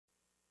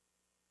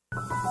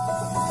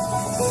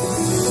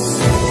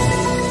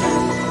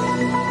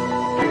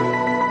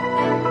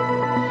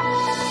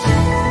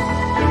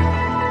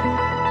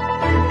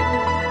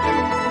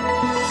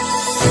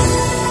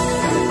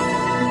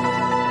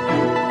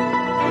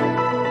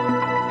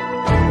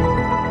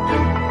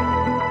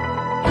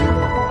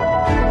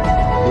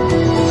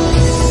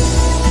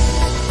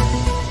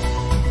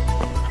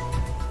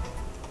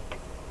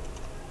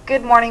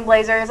Good morning,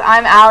 Blazers.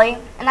 I'm Allie.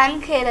 And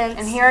I'm Cadence.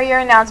 And here are your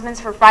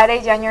announcements for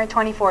Friday, January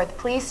 24th.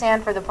 Please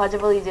stand for the Pledge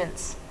of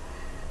Allegiance.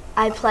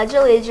 I pledge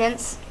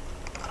allegiance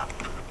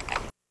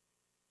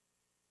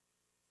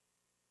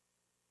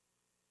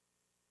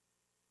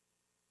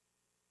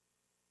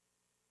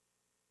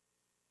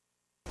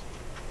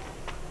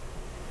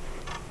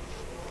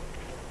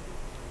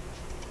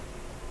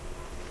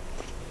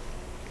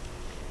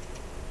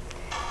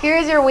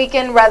Here's your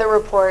weekend weather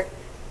report.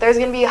 There's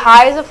going to be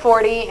highs of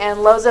 40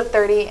 and lows of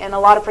 30 and a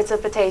lot of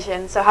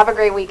precipitation, so have a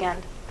great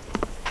weekend.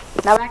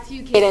 Now back to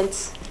you,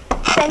 Cadence.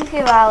 Thank you,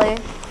 Allie.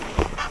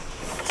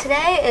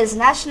 Today is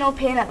National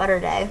Peanut Butter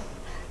Day.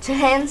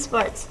 Today in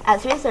sports, at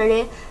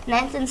 3:30,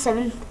 9th and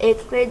 7th,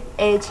 8th grade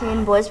A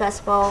team boys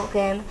basketball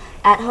game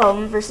at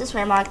home versus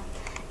Fairmont,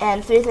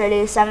 and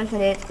 3:30, 7th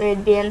and 8th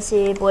grade B and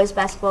C boys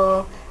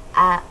basketball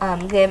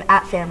game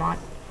at Fairmont.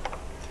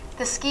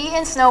 The ski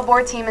and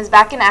snowboard team is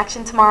back in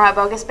action tomorrow at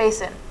Bogus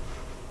Basin.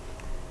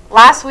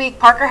 Last week,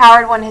 Parker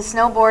Howard won his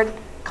snowboard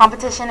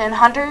competition and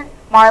Hunter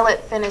Marlett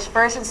finished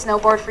first in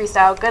snowboard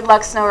freestyle. Good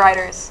luck, snow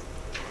riders.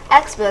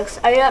 X-Books,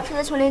 are you up for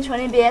the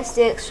 2020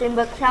 BSD Extreme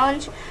Book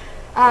Challenge?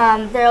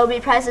 There will be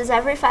prizes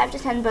every 5 to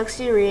 10 books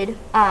you read.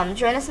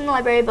 Join us in the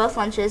library both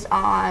lunches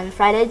on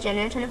Friday,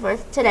 January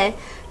 24th, today,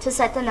 to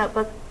set the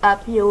notebook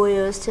up you will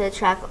use to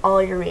track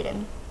all your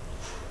reading.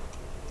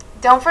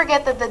 Don't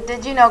forget that the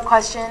Did You Know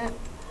question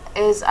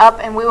is up,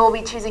 and we will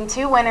be choosing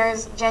 2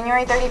 winners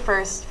January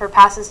 31st for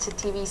passes to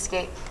TV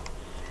Scape.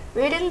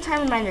 Reading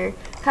time reminder.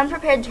 Come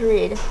prepared to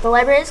read. The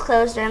library is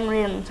closed during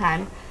reading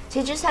time.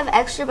 Teachers have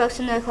extra books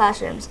in their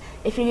classrooms.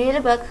 If you need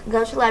a book,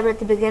 go to the library at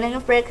the beginning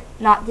of break,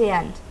 not the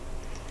end.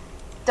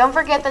 Don't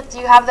forget that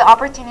you have the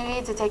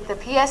opportunity to take the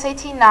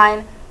PSAT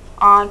 9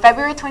 on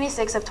February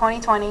 26th of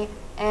 2020,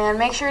 and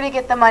make sure to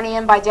get the money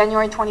in by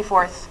January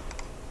 24th.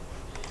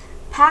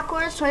 Pack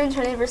Wars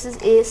 2020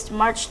 versus East,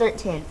 March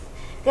 13th.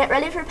 Get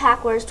ready for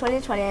Pack Wars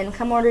 2020 and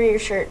come order your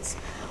shirts.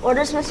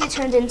 Orders must be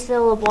turned into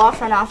the LeBois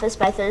front office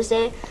by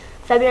Thursday,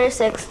 February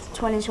 6th,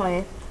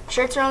 2020.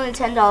 Shirts are only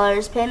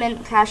 $10.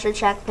 Payment, cash or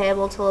check,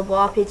 payable to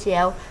LeBois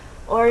PTO,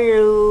 or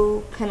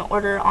you can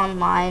order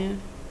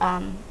online.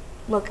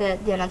 Look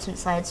at the announcement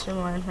slides for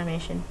more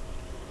information.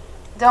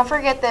 Don't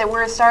forget that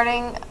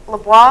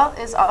LeBois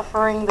is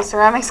offering the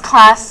ceramics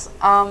class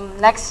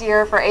next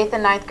year for 8th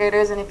and 9th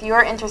graders, and if you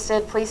are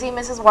interested, please see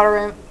Mrs.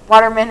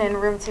 Waterman in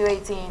room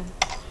 218.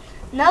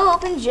 No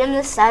open gym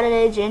this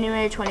Saturday,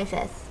 January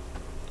 25th.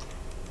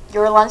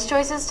 Your lunch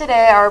choices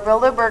today are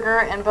Build-A-Burger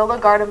and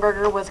Build-A-Garden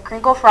Burger with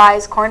crinkle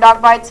fries, corn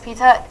dog bites,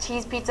 pizza,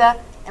 cheese pizza,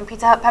 and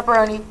Pizza Hut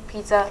pepperoni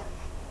pizza,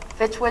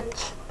 fish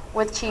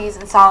with cheese,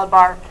 and salad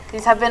bar.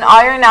 These have been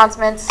all your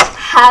announcements.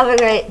 Have a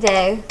great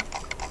day.